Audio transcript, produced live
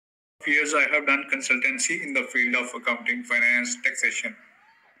years, I have done consultancy in the field of accounting, finance, taxation.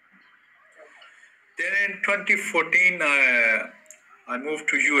 Then in 2014, I moved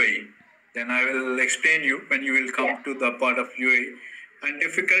to UAE. Then I will explain you when you will come to the part of UAE. And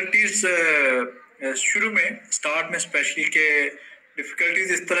difficulties शुरू में start में specially के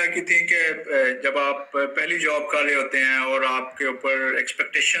difficulties इस तरह की थी कि जब आप पहली जॉब कर रहे होते हैं और आपके ऊपर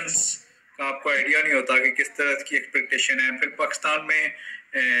एक्सपेक्टेशंस का आपको आइडिया नहीं होता कि किस तरह की एक्सपेक्टेशन है. फिर पाकिस्तान में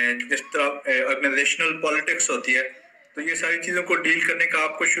जिस तरह ऑर्गेनाइजेशनल पॉलिटिक्स होती है तो ये सारी चीज़ों को डील करने का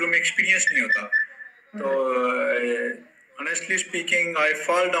आपको शुरू में एक्सपीरियंस नहीं होता. तो honestly speaking, I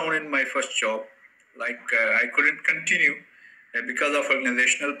fall down in my first job. I couldn't continue because of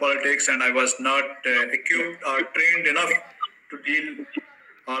organizational politics, and I was not equipped or trained enough to deal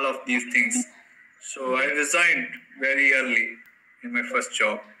all of these things. So I resigned very early in my first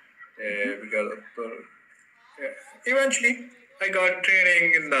job eventually I got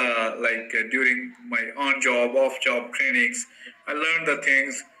training in the during my on-job, off-job trainings. I learned the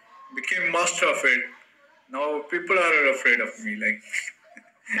things, became master of it. Now people are afraid of me.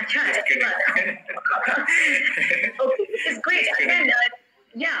 Just kidding. Okay, it's great. Again,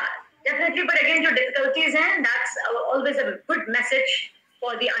 yeah, definitely. But again, your difficulties, and that's always a good message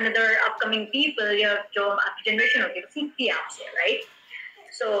for the another upcoming people. जो आपकी generation होती है, सीखती है आपसे, right?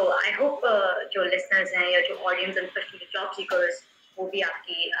 So I hope जो listeners हैं या जो audience and especially job seekers वो भी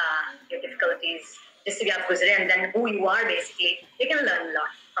आपकी your difficulties जिससे भी आप गुजरे and then who you are basically, they can learn a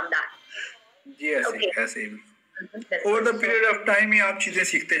lot from that. Yes, okay. ऐसे ही. Over the period of time ही आप चीजें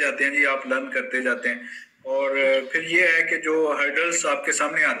सीखते जाते हैं जी, आप लर्न करते जाते हैं और फिर ये है कि जो हर्डल्स आपके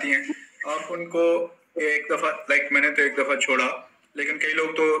सामने आती हैं आप उनको एक दफा मैंने तो एक दफा छोड़ा, लेकिन कई लोग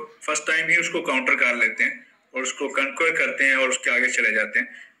तो फर्स्ट टाइम ही उसको काउंटर कर लेते हैं और उसको कंक्वर करते हैं और उसके आगे चले जाते हैं.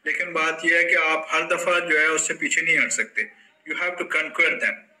 लेकिन बात यह है कि आप हर दफा जो है उससे पीछे नहीं हट सकते. You have to कंक्वर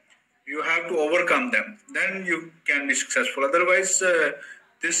them, you have to overcome them, then you can be successful. Otherwise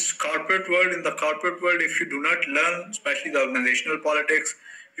this corporate world, in the corporate world, if you do not learn, especially the organizational politics,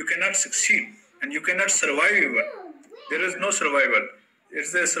 you cannot succeed and you cannot survive even. There is no survival.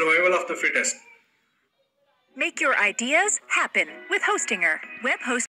 It's the survival of the fittest. Make your ideas happen with Hostinger. Web host